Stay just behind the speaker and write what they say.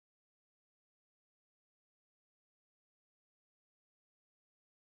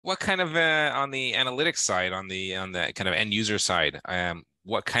what kind of on the analytics side, on the kind of end user side,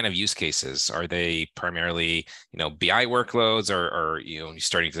 what kind of use cases are they primarily, BI workloads, or you're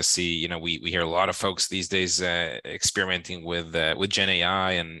starting to see, we hear a lot of folks these days experimenting with Gen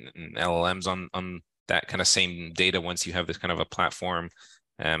AI and LLMs on that kind of same data once you have this kind of a platform.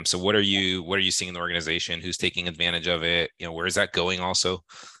 So what are you seeing in the organization? Who's taking advantage of it? Where is that going also?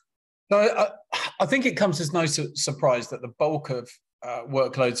 So I think it comes as no surprise that the bulk of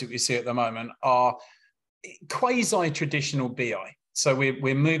workloads that we see at the moment are quasi-traditional BI. So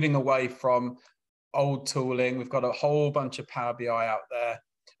we're moving away from old tooling. We've got a whole bunch of Power BI out there.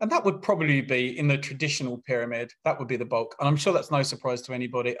 And that would probably be in the traditional pyramid. That would be the bulk. And I'm sure that's no surprise to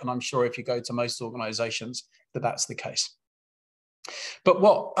anybody. And I'm sure if you go to most organizations, that's the case. But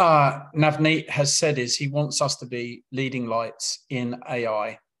what Navneet has said is he wants us to be leading lights in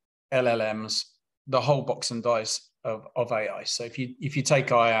AI, LLMs, the whole box and dice of AI. So if you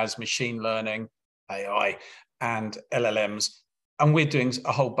take AI as machine learning, AI, and LLMs, and we're doing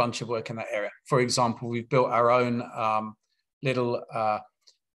a whole bunch of work in that area. For example, we've built our own little,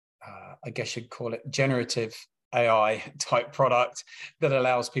 I guess you'd call it generative AI type product that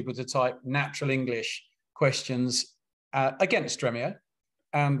allows people to type natural English questions against Dremio,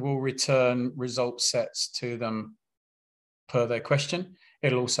 and will return result sets to them per their question.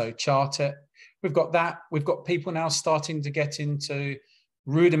 It'll also chart it. We've got that. We've got people now starting to get into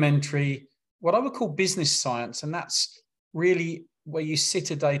rudimentary, what I would call business science. And that's really where you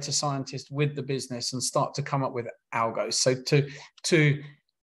sit a data scientist with the business and start to come up with algos. So to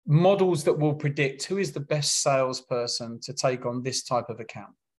models that will predict who is the best salesperson to take on this type of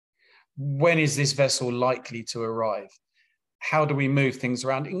account. When is this vessel likely to arrive? How do we move things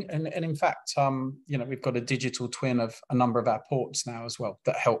around? And in fact, we've got a digital twin of a number of our ports now as well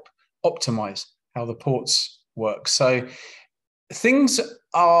that help optimize how the ports work. So things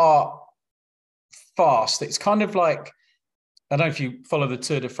are fast. It's kind of like, I don't know if you follow the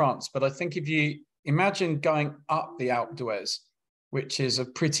Tour de France, but I think if you imagine going up the Alpe d'Huez, which is a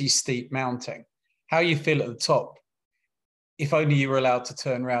pretty steep mountain, how you feel at the top, if only you were allowed to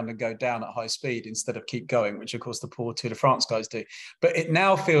turn around and go down at high speed instead of keep going, which of course the poor Tour de France guys do. But it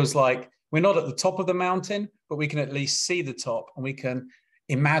now feels like we're not at the top of the mountain, but we can at least see the top, and we can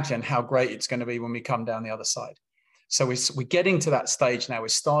imagine how great it's going to be when we come down the other side. So we're getting to that stage now. We're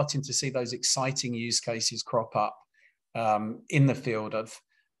starting to see those exciting use cases crop up in the field of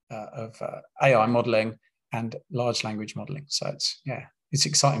AI modeling and large language modeling. So it's an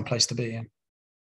exciting place to be in.